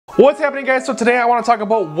What's happening, guys? So today I want to talk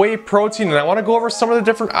about whey protein, and I want to go over some of the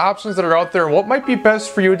different options that are out there and what might be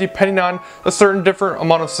best for you depending on a certain different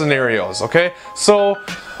amount of scenarios, okay? So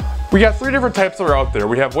we got three different types that are out there.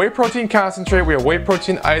 We have whey protein concentrate, we have whey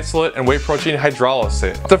protein isolate, and whey protein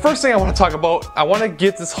hydrolysate. The first thing I want to talk about, I want to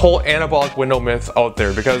get this whole anabolic window myth out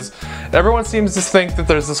there because everyone seems to think that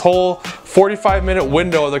there's this whole 45-minute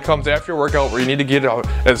window that comes after your workout where you need to get out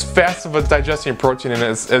as fast of a digesting protein in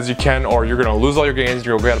as you can, or you're going to lose all your gains,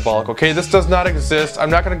 you're going to go catabolic. Okay, this does not exist. I'm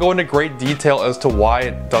not going to go into great detail as to why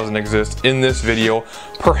it doesn't exist in this video.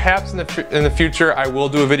 Perhaps in the future I will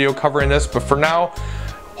do a video covering this, but for now,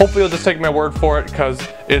 hopefully you'll just take my word for it because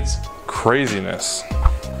it's craziness.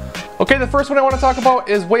 Okay, the first one I want to talk about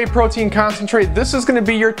is whey protein concentrate. This is going to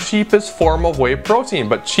be your cheapest form of whey protein,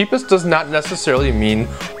 but cheapest does not necessarily mean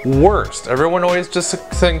worst. Everyone always just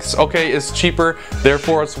thinks, okay, it's cheaper,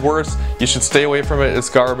 therefore it's worse, you should stay away from it, it's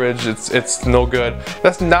garbage, it's no good.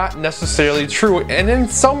 That's not necessarily true, and in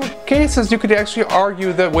some cases you could actually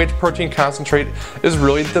argue that whey protein concentrate is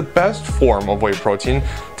really the best form of whey protein,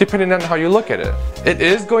 depending on how you look at it. It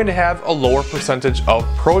is going to have a lower percentage of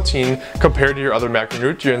protein compared to your other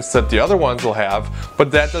macronutrients that the other ones will have,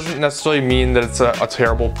 but that doesn't necessarily mean that it's a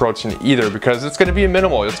terrible protein either, because it's going to be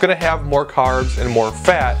minimal. It's going to have more carbs and more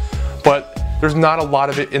fat, but there's not a lot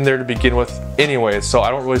of it in there to begin with anyway, so I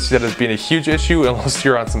don't really see that as being a huge issue unless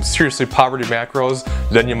you're on some seriously poverty macros.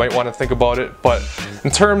 Then you might want to think about it, but in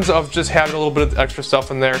terms of just having a little bit of extra stuff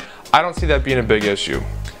in there, I don't see that being a big issue.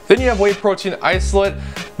 Then you have whey protein isolate.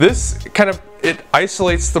 This it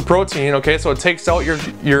isolates the protein, okay, so it takes out your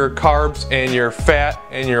carbs and your fat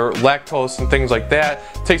and your lactose and things like that,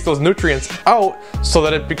 takes those nutrients out so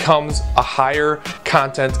that it becomes a higher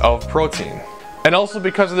content of protein. And also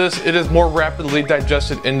because of this, it is more rapidly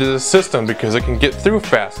digested into the system because it can get through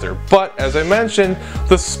faster. But as I mentioned,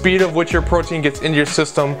 the speed of which your protein gets into your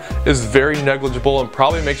system is very negligible and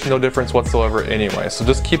probably makes no difference whatsoever anyway. So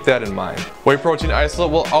just keep that in mind. Whey protein isolate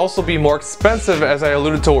will also be more expensive, as I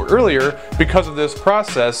alluded to earlier, because of this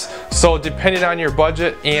process. So depending on your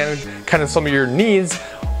budget and kind of some of your needs,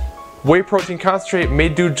 whey protein concentrate may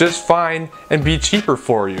do just fine and be cheaper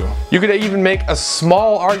for you. You could even make a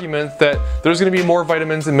small argument that there's going to be more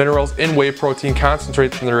vitamins and minerals in whey protein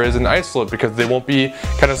concentrate than there is in isolate because they won't be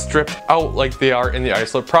kind of stripped out like they are in the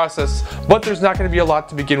isolate process, but there's not going to be a lot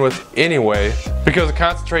to begin with anyway because the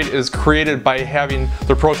concentrate is created by having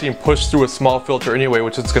the protein pushed through a small filter anyway,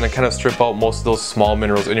 which is going to kind of strip out most of those small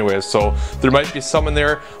minerals anyway. So there might be some in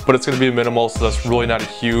there, but it's going to be minimal, so that's really not a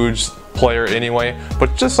huge player anyway,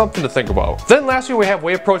 but just something to think about. Then lastly, we have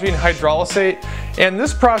whey protein hydrolysate, and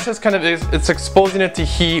this process it's exposing it to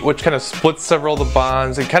heat, which kind of splits several of the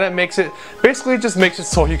bonds and kind of makes it, basically just makes it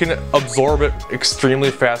so you can absorb it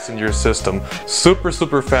extremely fast into your system.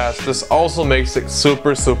 Super fast. This also makes it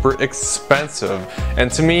super expensive,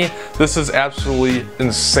 and to me this is absolutely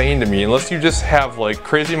insane to me. Unless you just have like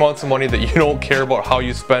crazy amounts of money that you don't care about how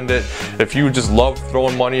you spend it, if you just love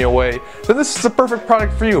throwing money away, then this is the perfect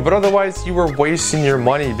product for you. But otherwise you were wasting your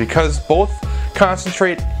money because both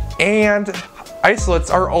concentrate and isolates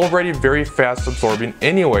are already very fast absorbing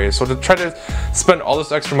anyway, so to try to spend all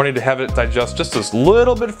this extra money to have it digest just a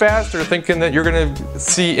little bit faster, thinking that you're going to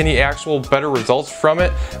see any actual better results from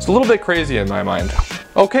it, it's a little bit crazy in my mind.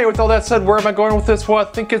 Okay, with all that said, where am I going with this? Well, I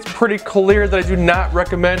think it's pretty clear that I do not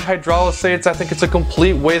recommend hydrolysates. I think it's a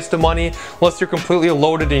complete waste of money. Unless you're completely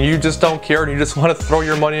loaded and you just don't care and you just want to throw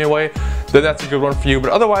your money away, then that's a good one for you.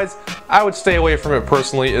 But otherwise, I would stay away from it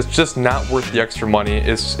personally. It's just not worth the extra money.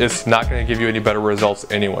 It's not going to give you any better results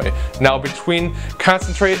anyway. Now, between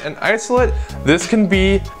concentrate and isolate, this can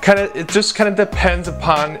be it just kind of depends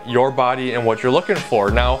upon your body and what you're looking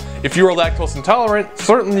for. Now, if you are lactose intolerant,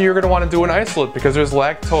 certainly you're going to want to do an isolate because there's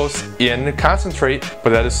lactose in concentrate, but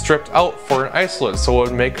that is stripped out for an isolate, so it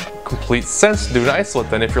would make complete sense to do an isolate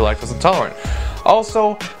than if you're lactose intolerant.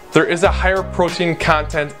 Also, there is a higher protein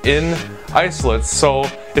content in isolates, so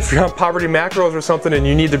if you're on poverty macros or something and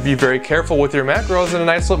you need to be very careful with your macros, then an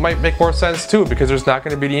isolate might make more sense too, because there's not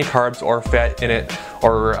going to be any carbs or fat in it,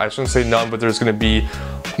 or I shouldn't say none, but there's going to be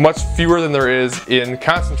much fewer than there is in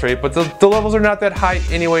concentrate, but the levels are not that high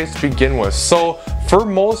anyways to begin with. So for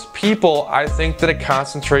most people, I think that a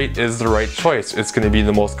concentrate is the right choice. It's going to be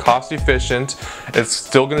the most cost efficient, it's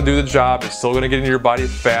still going to do the job, it's still going to get into your body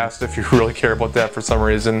fast if you really care about that for some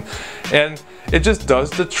reason, and it just does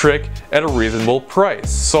the trick at a reasonable price.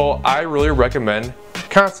 So I really recommend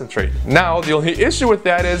concentrate. Now, the only issue with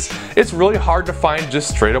that is it's really hard to find just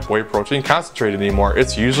straight up whey protein concentrate anymore.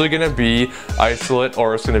 It's usually going to be isolate,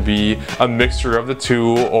 or it's going to be a mixture of the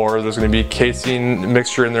two, or there's going to be casein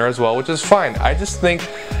mixture in there as well, which is fine. I just think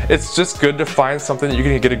it's just good to find something that you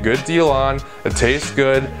can get a good deal on. It tastes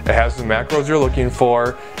good, it has the macros you're looking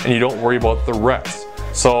for, and you don't worry about the rest.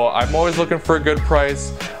 So I'm always looking for a good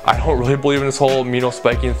price. I don't really believe in this whole amino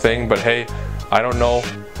spiking thing, but hey, I don't know.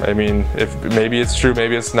 I mean, if maybe it's true,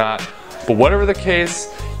 maybe it's not. But whatever the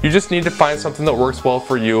case, you just need to find something that works well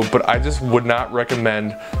for you. But I just would not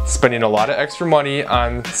recommend spending a lot of extra money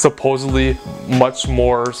on supposedly much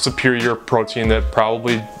more superior protein that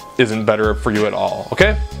probably isn't better for you at all,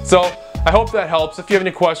 okay? So I hope that helps. If you have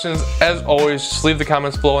any questions, as always, just leave the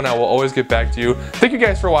comments below and I will always get back to you. Thank you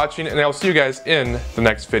guys for watching, and I will see you guys in the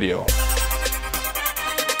next video.